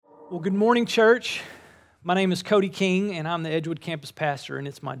Well, good morning, church. My name is Cody King, and I'm the Edgewood campus pastor, and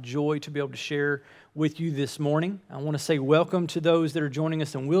it's my joy to be able to share with you this morning. I want to say welcome to those that are joining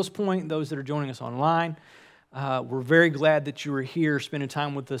us in Wills Point, those that are joining us online. We're very glad that you are here spending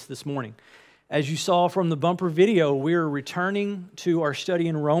time with us this morning. As you saw from the bumper video, we are returning to our study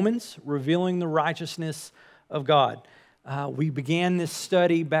in Romans, revealing the righteousness of God. We began this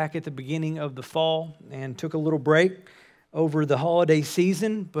study back at the beginning of the fall and took a little break over the holiday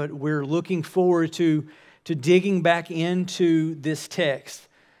season, but we're looking forward to digging back into this text.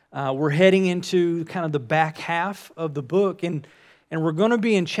 We're heading into kind of the back half of the book, and we're going to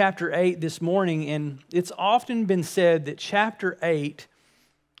be in chapter 8 this morning, and it's often been said that chapter 8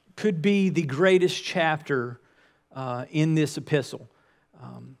 could be the greatest chapter in this epistle.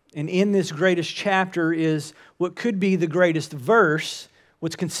 And in this greatest chapter is what could be the greatest verse,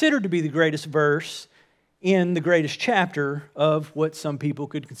 what's considered to be the greatest verse in the greatest chapter of what some people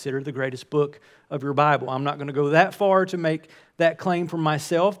could consider the greatest book of your Bible. I'm not going to go that far to make that claim for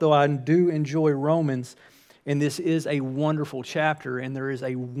myself, though I do enjoy Romans, and this is a wonderful chapter, and there is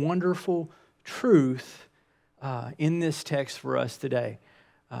a wonderful truth in this text for us today.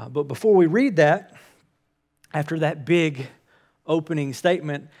 But before we read that, after that big opening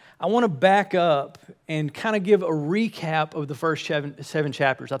statement, I want to back up and kind of give a recap of the first seven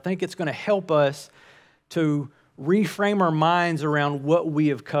chapters. I think it's going to help us to reframe our minds around what we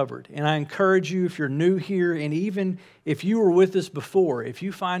have covered. And I encourage you, if you're new here, and even if you were with us before, if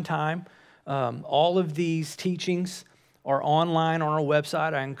you find time, all of these teachings are online on our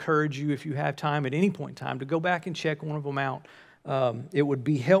website. I encourage you, if you have time at any point in time, to go back and check one of them out. It would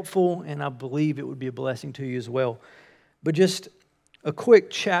be helpful, and I believe it would be a blessing to you as well. But just a quick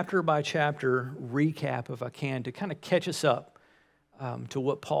chapter-by-chapter recap, if I can, to kind of catch us up to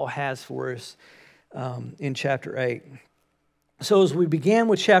what Paul has for us in chapter 8. So as we began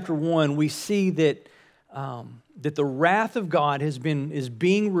with chapter 1, we see that the wrath of God is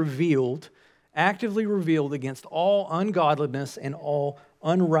being revealed, actively revealed against all ungodliness and all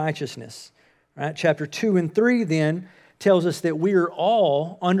unrighteousness. Right? Chapter 2 and 3 then tells us that we are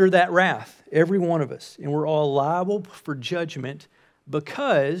all under that wrath, every one of us, and we're all liable for judgment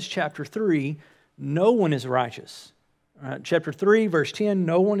because, chapter 3, no one is righteous. Chapter 3, verse 10,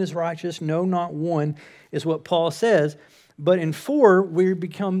 no one is righteous, no, not one, is what Paul says. But in 4,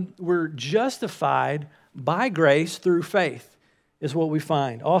 we're justified by grace through faith, is what we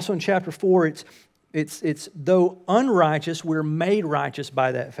find. Also in chapter 4, it's though unrighteous, we're made righteous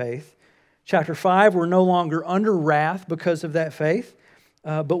by that faith. Chapter 5, we're no longer under wrath because of that faith.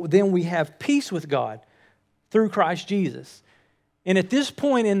 But then we have peace with God through Christ Jesus. And at this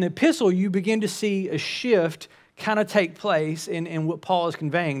point in the epistle, you begin to see a shift kind of take place in what Paul is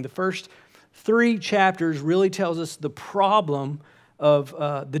conveying. The first 3 chapters really tells us the problem of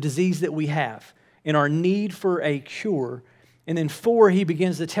the disease that we have and our need for a cure. And then 4, he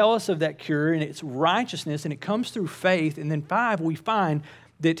begins to tell us of that cure and its righteousness, and it comes through faith. And then 5, we find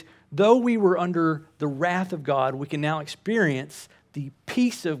that though we were under the wrath of God, we can now experience the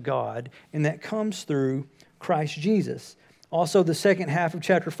peace of God, and that comes through Christ Jesus. Also, the second half of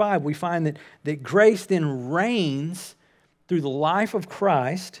chapter 5, we find that grace then reigns through the life of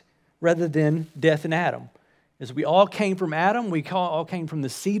Christ rather than death in Adam. As we all came from Adam, we all came from the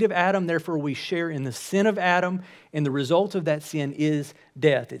seed of Adam, therefore we share in the sin of Adam, and the result of that sin is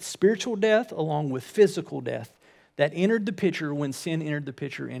death. It's spiritual death along with physical death that entered the picture when sin entered the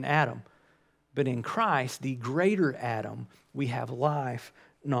picture in Adam. But in Christ, the greater Adam, we have life,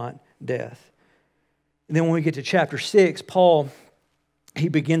 not death. And then when we get to chapter 6, Paul, he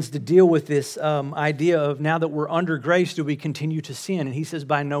begins to deal with this idea of now that we're under grace, do we continue to sin? And he says,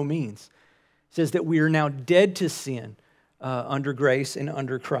 by no means. He says that we are now dead to sin under grace and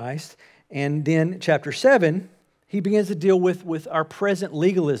under Christ. And then chapter 7, he begins to deal with our present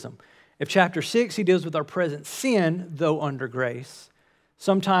legalism. If chapter 6, he deals with our present sin, though under grace.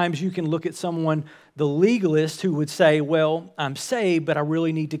 Sometimes you can look at someone, the legalist, who would say, well, I'm saved, but I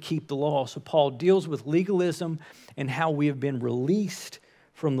really need to keep the law. So Paul deals with legalism and how we have been released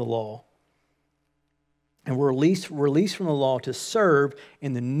from the law. And we're released from the law to serve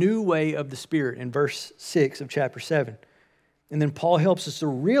in the new way of the Spirit in verse 6 of chapter 7. And then Paul helps us to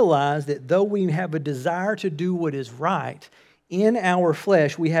realize that though we have a desire to do what is right, in our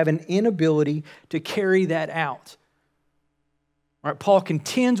flesh, we have an inability to carry that out. All right, Paul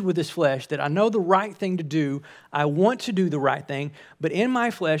contends with his flesh that I know the right thing to do, I want to do the right thing, but in my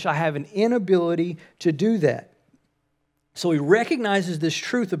flesh I have an inability to do that. So he recognizes this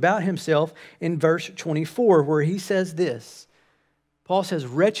truth about himself in verse 24 where he says this. Paul says,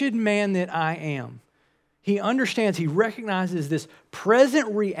 "Wretched man that I am, He understands, he recognizes this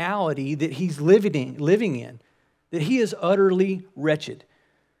present reality that he's living in, that he is utterly wretched.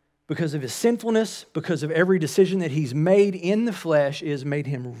 Because of his sinfulness, because of every decision that he's made in the flesh, it has made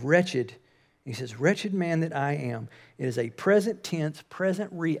him wretched. He says, wretched man that I am. It is a present tense,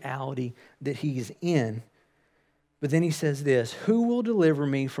 present reality that he's in. But then he says this, who will deliver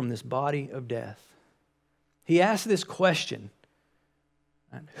me from this body of death? He asks this question,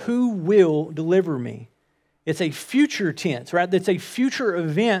 who will deliver me? It's a future tense, right? It's a future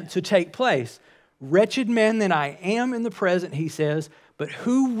event to take place. Wretched man that I am in the present, he says, but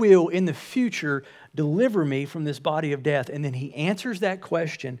who will in the future deliver me from this body of death? And then he answers that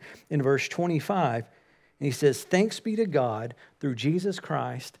question in verse 25. And he says, thanks be to God through Jesus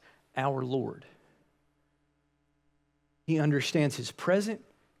Christ our Lord. He understands his present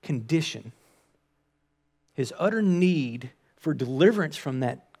condition, his utter need for deliverance from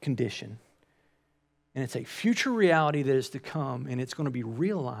that condition. And it's a future reality that is to come, and it's going to be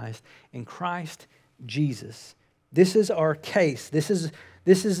realized in Christ Jesus. This is our case. This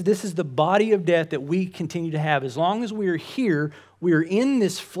is the body of death that we continue to have. As long as we are here, we are in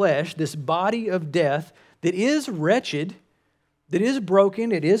this flesh, this body of death that is wretched, that is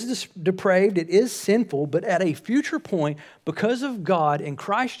broken, it is depraved, it is sinful, but at a future point, because of God and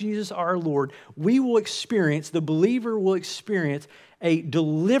Christ Jesus our Lord, we will experience, the believer will experience a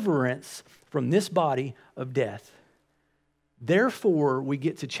deliverance from this body of death. Therefore, we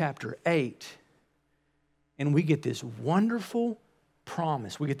get to chapter 8, and we get this wonderful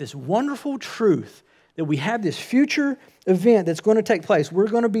promise. We get this wonderful truth that we have this future event that's going to take place. We're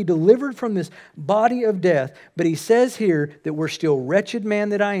going to be delivered from this body of death. But he says here that we're still wretched man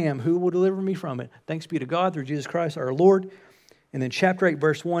that I am. Who will deliver me from it? Thanks be to God through Jesus Christ our Lord. And then chapter 8,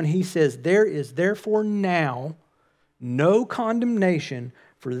 verse 1, he says, there is therefore now no condemnation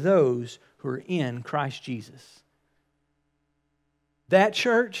for those who are in Christ Jesus. That,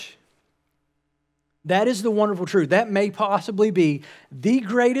 church, that is the wonderful truth. That may possibly be the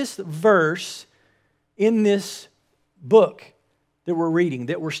greatest verse in this book that we're reading,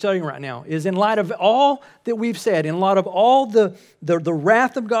 that we're studying right now, is in light of all that we've said, in light of all the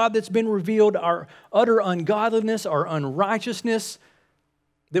wrath of God that's been revealed, our utter ungodliness, our unrighteousness,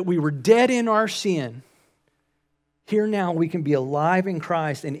 that we were dead in our sin. Here now we can be alive in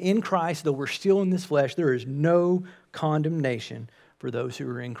Christ, and in Christ, though we're still in this flesh, there is no condemnation for those who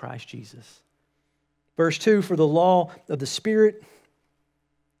are in Christ Jesus. Verse 2, for the law of the Spirit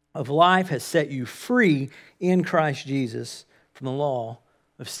of life has set you free in Christ Jesus from the law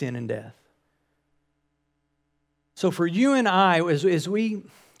of sin and death. So for you and I, as we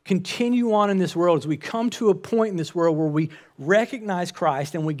continue on in this world, as we come to a point in this world where we recognize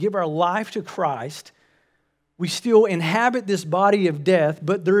Christ and we give our life to Christ, we still inhabit this body of death,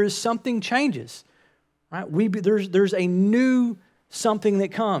 but there is something changes. Right? There's a new something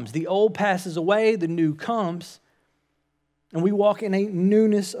that comes. The old passes away, the new comes, and we walk in a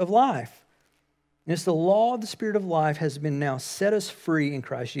newness of life. And it's the law of the Spirit of life has been now set us free in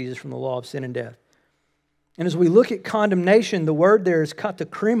Christ Jesus from the law of sin and death. And as we look at condemnation, the word there is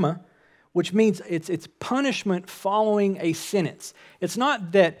katakrima, which means it's punishment following a sentence. It's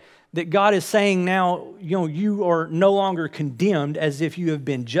not that God is saying now, you are no longer condemned as if you have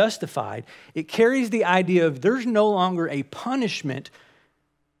been justified. It carries the idea of there's no longer a punishment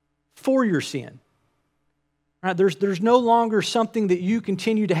for your sin. Right? There's no longer something that you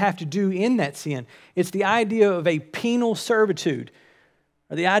continue to have to do in that sin. It's the idea of a penal servitude,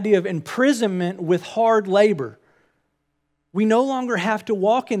 or the idea of imprisonment with hard labor. We no longer have to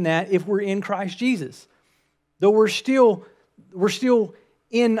walk in that if we're in Christ Jesus. Though we're still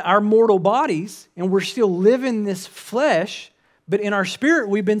in our mortal bodies, and we're still living this flesh, but in our spirit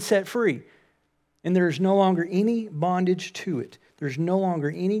we've been set free. And there's no longer any bondage to it. There's no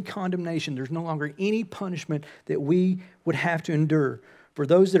longer any condemnation. There's no longer any punishment that we would have to endure. For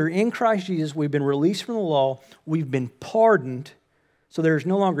those that are in Christ Jesus, we've been released from the law. We've been pardoned. So there's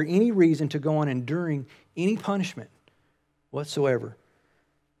no longer any reason to go on enduring any punishment whatsoever.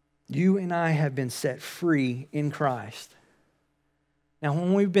 You and I have been set free in Christ. Now,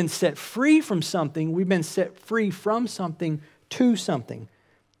 when we've been set free from something, we've been set free from something to something.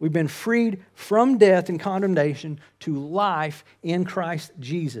 We've been freed from death and condemnation to life in Christ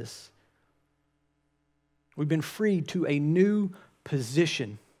Jesus. We've been freed to a new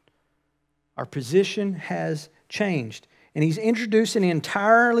position. Our position has changed. And he's introduced an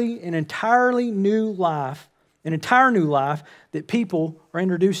entirely new life, an entire new life that people are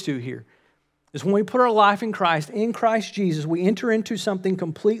introduced to here. Is when we put our life in Christ Jesus, we enter into something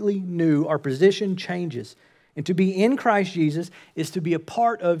completely new. Our position changes. And to be in Christ Jesus is to be a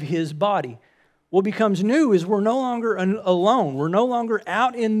part of his body. What becomes new is we're no longer alone. We're no longer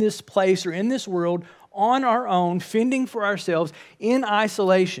out in this place or in this world on our own, fending for ourselves in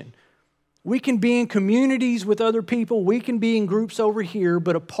isolation. We can be in communities with other people. We can be in groups over here.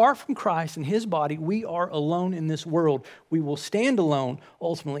 But apart from Christ and His body, we are alone in this world. We will stand alone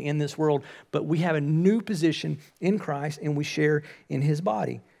ultimately in this world. But we have a new position in Christ and we share in His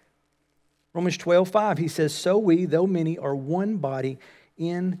body. Romans 12:5, he says, so we, though many, are one body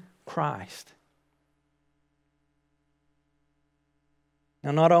in Christ.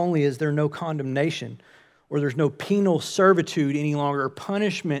 Now, not only is there no condemnation or there's no penal servitude any longer or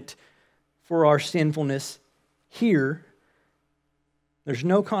punishment for our sinfulness here, there's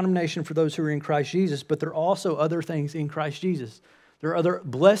no condemnation for those who are in Christ Jesus, but there are also other things in Christ Jesus. There are other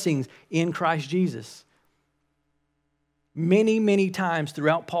blessings in Christ Jesus. Many, many times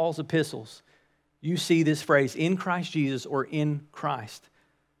throughout Paul's epistles, you see this phrase, in Christ Jesus or in Christ.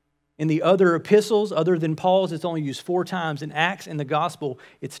 In the other epistles, other than Paul's, it's only used 4 times. In Acts and the Gospel,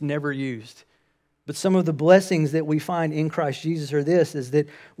 it's never used. But some of the blessings that we find in Christ Jesus are this, is that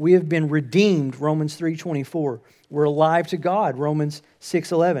we have been redeemed, Romans 3:24. We're alive to God, Romans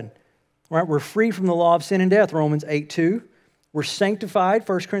 6:11. Right? We're free from the law of sin and death, Romans 8:2. We're sanctified,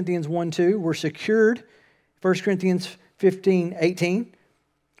 1 Corinthians 1:2. We're secured, 1 Corinthians 15:18.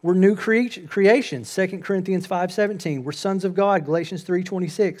 We're new creations, 2 Corinthians 5:17. We're sons of God, Galatians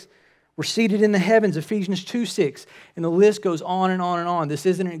 3:26. We're seated in the heavens, Ephesians 2:6. And the list goes on and on and on. This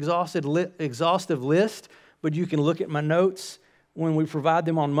isn't an exhaustive list, but you can look at my notes when we provide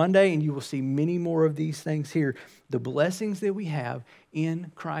them on Monday, and you will see many more of these things here. The blessings that we have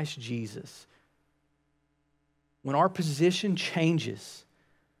in Christ Jesus. When our position changes,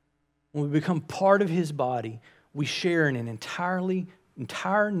 when we become part of His body, we share in an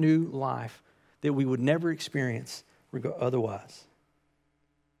entire new life that we would never experience otherwise.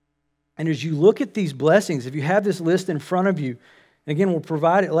 And as you look at these blessings, if you have this list in front of you, and again, we'll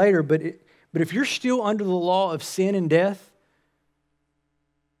provide it later, but if you're still under the law of sin and death,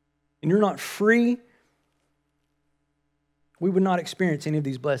 and you're not free, we would not experience any of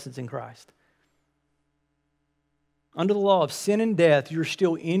these blessings in Christ. Under the law of sin and death, you're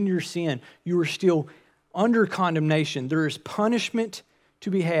still in your sin. You are still under condemnation. There is punishment to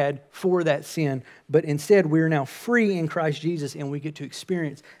be had for that sin, but instead we are now free in Christ Jesus and we get to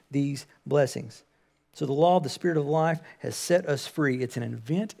experience these blessings. So the law of the Spirit of life has set us free. It's an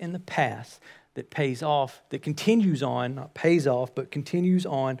event in the past that pays off, that continues on, not pays off, but continues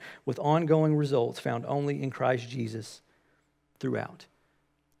on with ongoing results found only in Christ Jesus throughout,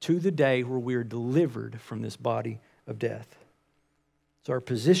 to the day where we are delivered from this body of death. So our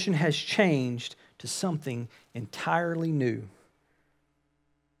position has changed to something entirely new.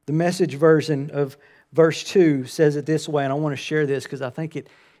 The Message version of verse 2 says it this way, and I want to share this because I think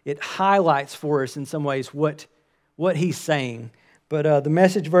it highlights for us in some ways what he's saying. But the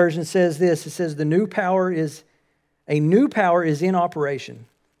Message version says this. It says, a new power is in operation.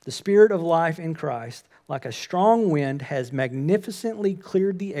 The Spirit of life in Christ, like a strong wind, has magnificently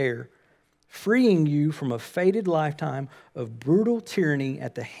cleared the air, freeing you from a fated lifetime of brutal tyranny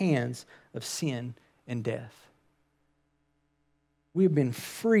at the hands of sin and death. We have been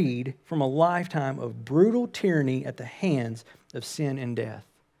freed from a lifetime of brutal tyranny at the hands of sin and death.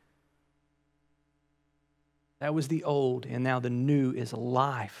 That was the old, and now the new is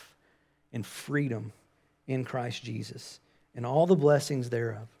life and freedom in Christ Jesus and all the blessings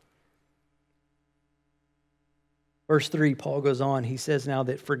thereof. Verse 3, Paul goes on. He says now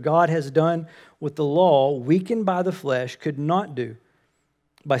that for God has done what the law, weakened by the flesh, could not do.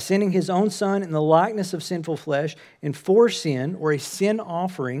 By sending His own Son in the likeness of sinful flesh and for sin, or a sin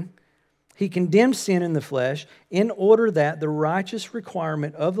offering, He condemned sin in the flesh in order that the righteous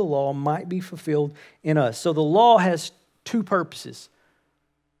requirement of the law might be fulfilled in us. So the law has 2 purposes.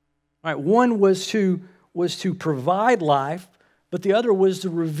 All right, one was to provide life, but the other was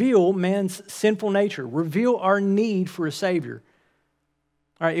to reveal man's sinful nature, reveal our need for a Savior.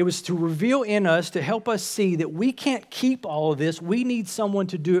 All right, it was to reveal in us, to help us see that we can't keep all of this. We need someone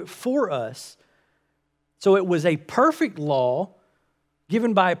to do it for us. So it was a perfect law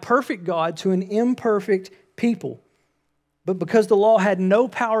given by a perfect God to an imperfect people. But because the law had no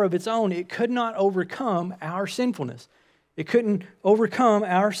power of its own, it could not overcome our sinfulness. It couldn't overcome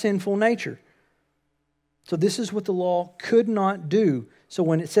our sinful nature. So this is what the law could not do. So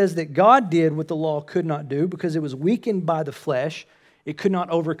when it says that God did what the law could not do because it was weakened by the flesh, it could not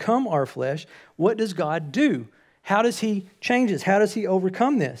overcome our flesh, what does God do? How does He change this? How does He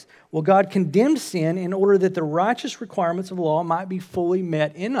overcome this? Well, God condemned sin in order that the righteous requirements of the law might be fully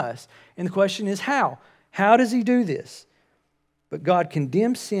met in us. And the question is how? How does He do this? But God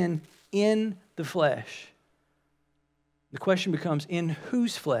condemned sin in the the flesh. The question becomes, in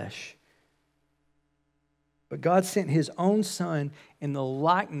whose flesh? But God sent his own Son in the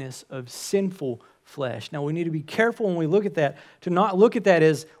likeness of sinful flesh. Now we need to be careful when we look at that, to not look at that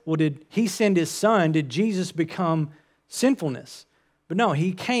as, well, did he send his Son? Did Jesus become sinfulness? But no,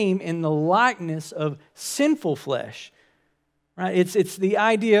 he came in the likeness of sinful flesh. Right? It's the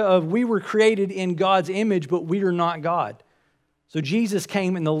idea of we were created in God's image, but we are not God. So Jesus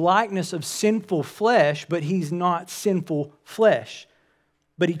came in the likeness of sinful flesh, but he's not sinful flesh.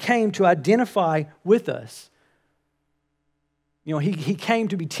 But he came to identify with us. You know, he came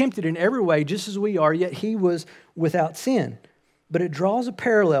to be tempted in every way, just as we are, yet he was without sin. But it draws a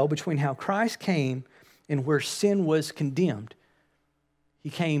parallel between how Christ came and where sin was condemned. He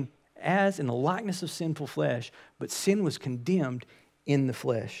came as in the likeness of sinful flesh, but sin was condemned in the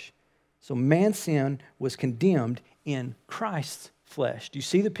flesh. So man's sin was condemned in Christ's flesh. Do you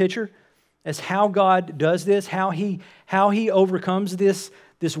see the picture as how God does this, how he overcomes this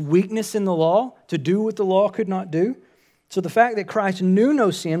weakness in the law to do what the law could not do? So the fact that Christ knew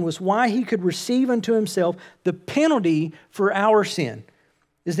no sin was why he could receive unto himself the penalty for our sin,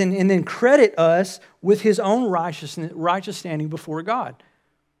 and then credit us with his own righteous standing before God.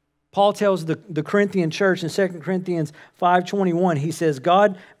 Paul tells the Corinthian church in 2 Corinthians 5:21, he says,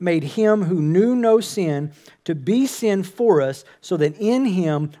 God made him who knew no sin to be sin for us, so that in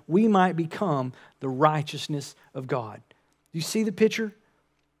him we might become the righteousness of God. Do you see the picture?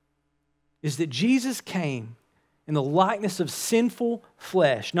 Is that Jesus came in the likeness of sinful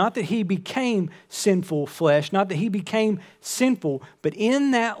flesh. Not that he became sinful flesh, not that he became sinful, but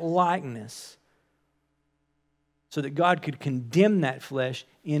in that likeness, so that God could condemn that flesh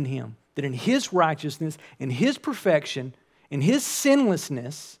in him. That in his righteousness, in his perfection, in his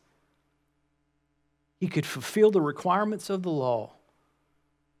sinlessness, he could fulfill the requirements of the law.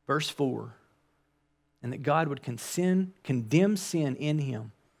 Verse 4, and that God would condemn sin in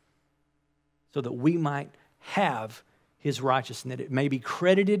him so that we might have his righteousness, that it may be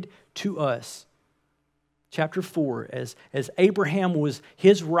credited to us. Chapter 4, as Abraham was,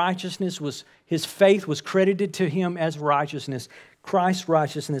 his righteousness was, his faith was credited to him as righteousness. Christ's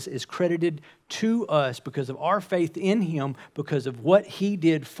righteousness is credited to us because of our faith in him, because of what he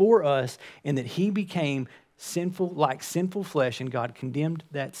did for us, and that he became sinful, like sinful flesh, and God condemned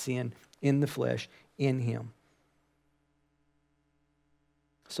that sin in the flesh in him,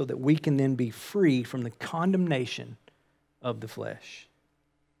 so that we can then be free from the condemnation of the flesh.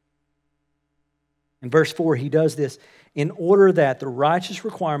 In verse 4, he does this in order that the righteous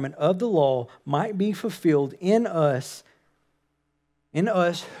requirement of the law might be fulfilled in us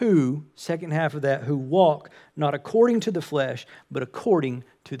who, second half of that, who walk not according to the flesh, but according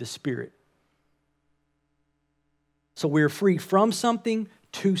to the Spirit. So we're free from something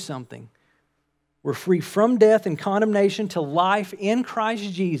to something. We're free from death and condemnation to life in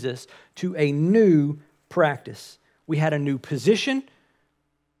Christ Jesus, to a new practice. We had a new position.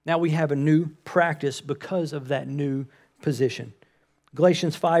 Now we have a new practice because of that new position.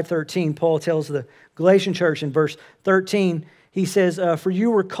 Galatians 5:13, Paul tells the Galatian church in verse 13, he says, for you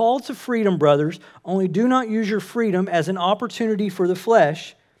were called to freedom, brothers, only do not use your freedom as an opportunity for the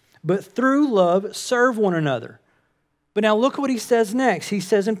flesh, but through love serve one another. But now look what he says next. He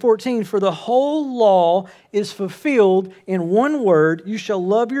says in 14, for the whole law is fulfilled in one word, you shall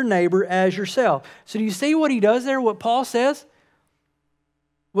love your neighbor as yourself. So do you see what he does there, what Paul says?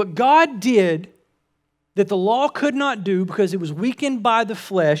 What God did that the law could not do because it was weakened by the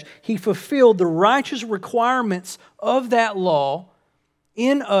flesh, he fulfilled the righteous requirements of that law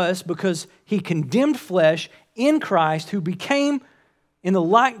in us because he condemned flesh in Christ, who came in the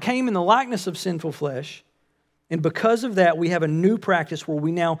likeness of sinful flesh. And because of that, we have a new practice where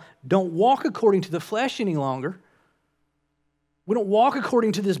we now don't walk according to the flesh any longer. We don't walk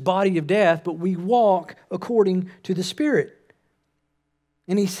according to this body of death, but we walk according to the Spirit.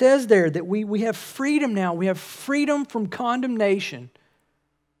 And he says there that we have freedom now. We have freedom from condemnation.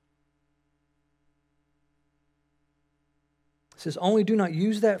 It says, only do not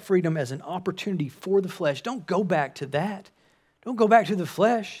use that freedom as an opportunity for the flesh. Don't go back to that. Don't go back to the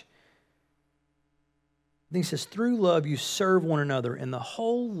flesh. Then he says, through love you serve one another, and the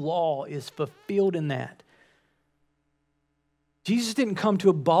whole law is fulfilled in that. Jesus didn't come to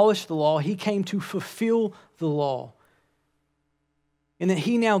abolish the law. He came to fulfill the law. And that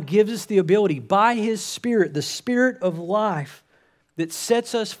he now gives us the ability by his Spirit, the Spirit of life that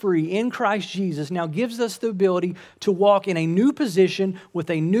sets us free in Christ Jesus, now gives us the ability to walk in a new position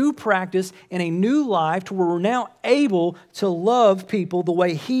with a new practice and a new life to where we're now able to love people the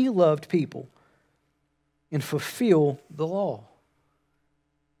way he loved people and fulfill the law.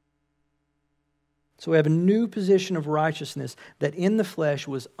 So we have a new position of righteousness that in the flesh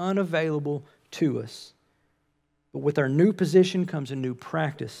was unavailable to us. But with our new position comes a new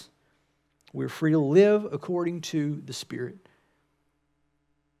practice. We're free to live according to the Spirit.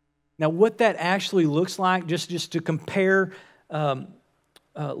 Now, what that actually looks like, just to compare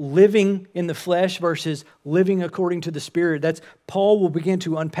living in the flesh versus living according to the Spirit, that's Paul will begin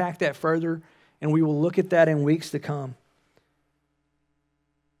to unpack that further, and we will look at that in weeks to come.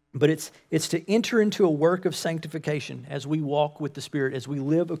 But it's to enter into a work of sanctification as we walk with the Spirit, as we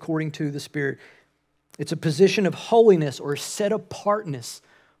live according to the Spirit. It's a position of holiness or set apartness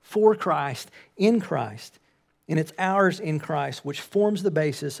for Christ, in Christ. And it's ours in Christ, which forms the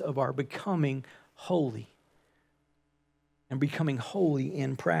basis of our becoming holy. And becoming holy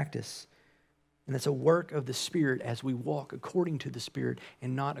in practice. And it's a work of the Spirit as we walk according to the Spirit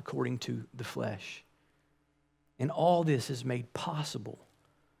and not according to the flesh. And all this is made possible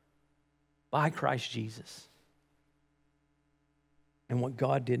by Christ Jesus and what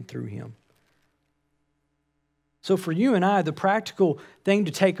God did through him. So for you and I, the practical thing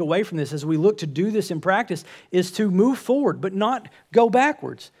to take away from this as we look to do this in practice is to move forward, but not go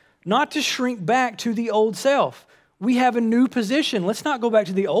backwards, not to shrink back to the old self. We have a new position. Let's not go back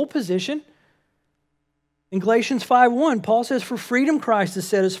to the old position. In Galatians 5:1, Paul says, "For freedom Christ has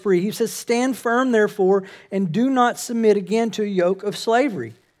set us free." He says, "Stand firm, therefore, and do not submit again to a yoke of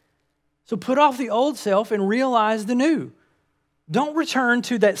slavery." So put off the old self and realize the new. Don't return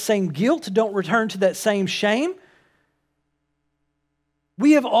to that same guilt. Don't return to that same shame.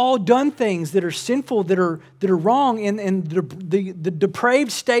 We have all done things that are sinful, that are wrong in the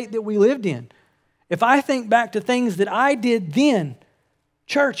depraved state that we lived in. If I think back to things that I did then,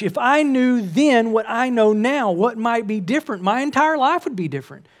 church, if I knew then what I know now, what might be different, my entire life would be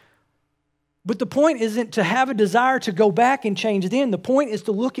different. But the point isn't to have a desire to go back and change then. The point is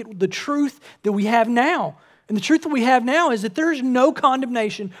to look at the truth that we have now. And the truth that we have now is that there is no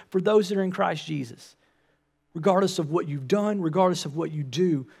condemnation for those that are in Christ Jesus. Regardless of what you've done, regardless of what you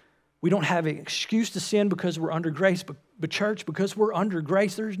do, we don't have an excuse to sin because we're under grace. But church, because we're under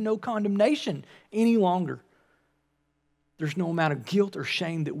grace, there's no condemnation any longer. There's no amount of guilt or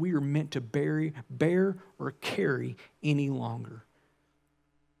shame that we are meant to bear or carry any longer.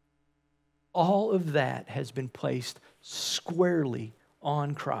 All of that has been placed squarely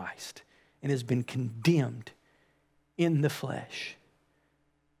on Christ and has been condemned in the flesh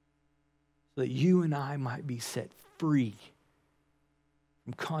so that you and I might be set free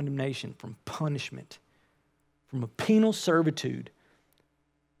from condemnation, from punishment, from a penal servitude,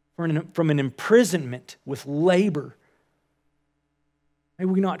 from an imprisonment with labor. May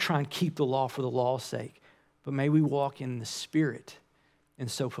we not try and keep the law for the law's sake, but may we walk in the Spirit and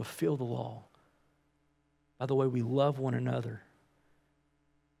so fulfill the law by the way we love one another.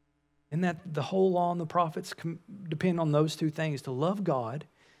 And that the whole law and the prophets depend on those two things, to love God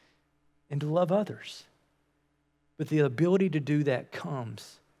and to love others. But the ability to do that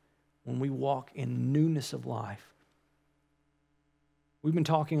comes when we walk in newness of life. We've been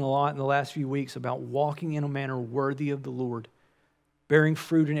talking a lot in the last few weeks about walking in a manner worthy of the Lord, bearing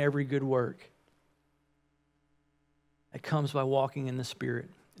fruit in every good work. It comes by walking in the Spirit,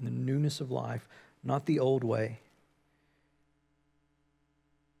 in the newness of life, not the old way.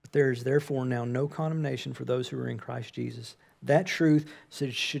 But there is therefore now no condemnation for those who are in Christ Jesus. That truth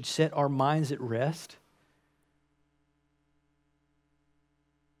should set our minds at rest,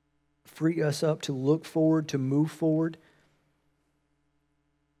 free us up to look forward, to move forward.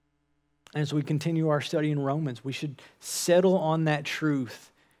 As we continue our study in Romans, we should settle on that truth.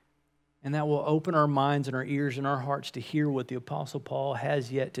 And that will open our minds and our ears and our hearts to hear what the Apostle Paul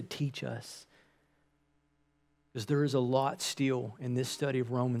has yet to teach us. Because there is a lot still in this study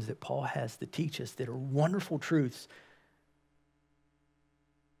of Romans that Paul has to teach us that are wonderful truths.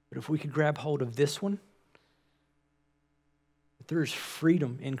 But if we could grab hold of this one, that there is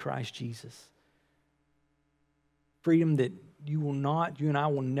freedom in Christ Jesus. Freedom that you and I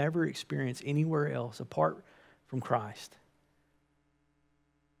will never experience anywhere else apart from Christ.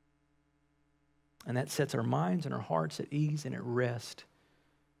 And that sets our minds and our hearts at ease and at rest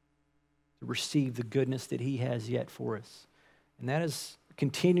to receive the goodness that He has yet for us. And that is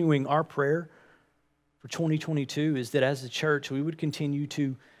continuing our prayer for 2022, is that as a church we would continue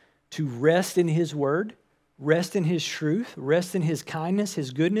to rest in His Word, rest in His truth, rest in His kindness,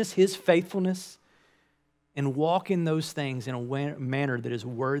 His goodness, His faithfulness, and walk in those things in a manner that is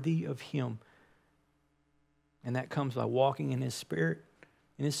worthy of Him. And that comes by walking in His Spirit,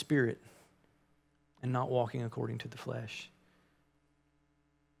 and not walking according to the flesh.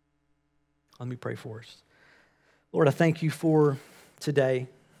 Let me pray for us. Lord, I thank You for today.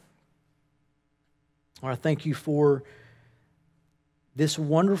 Lord, I thank you for this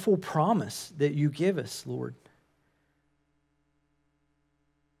wonderful promise that you give us, Lord.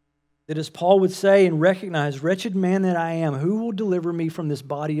 That as Paul would say and recognize, wretched man that I am, who will deliver me from this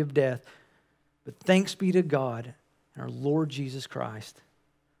body of death? But thanks be to God and our Lord Jesus Christ.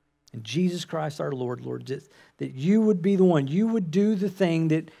 And Jesus Christ our Lord, that you would be the one, you would do the thing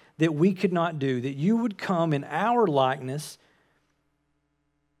that we could not do, that you would come in our likeness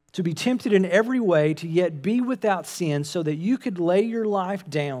to be tempted in every way, to yet be without sin, so that you could lay your life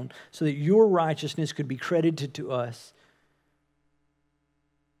down, so that your righteousness could be credited to us.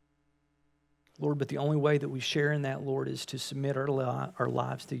 Lord, but the only way that we share in that, Lord, is to submit our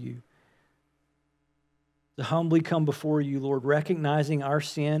lives to you. To humbly come before you, Lord, recognizing our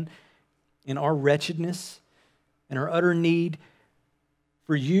sin and our wretchedness and our utter need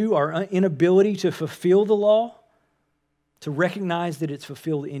for you, our inability to fulfill the law, to recognize that it's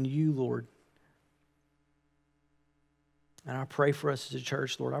fulfilled in you, Lord. And I pray for us as a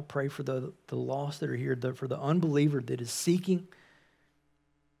church, Lord. I pray for the lost that are here, for the unbeliever that is seeking,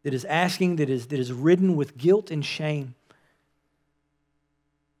 that is asking, that is ridden with guilt and shame,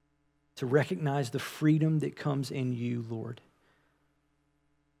 to recognize the freedom that comes in you, Lord.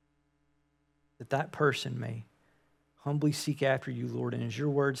 That person may humbly seek after you, Lord. And as your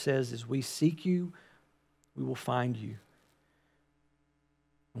word says, as we seek you, we will find you.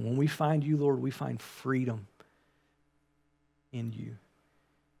 And when we find you, Lord, we find freedom in you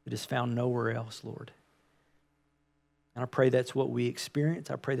that is found nowhere else, Lord. And I pray that's what we experience.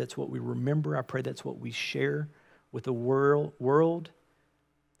 I pray that's what we remember. I pray that's what we share with a world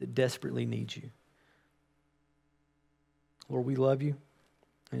that desperately needs you. Lord, we love you,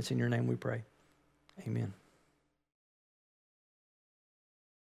 and it's in your name we pray. Amen.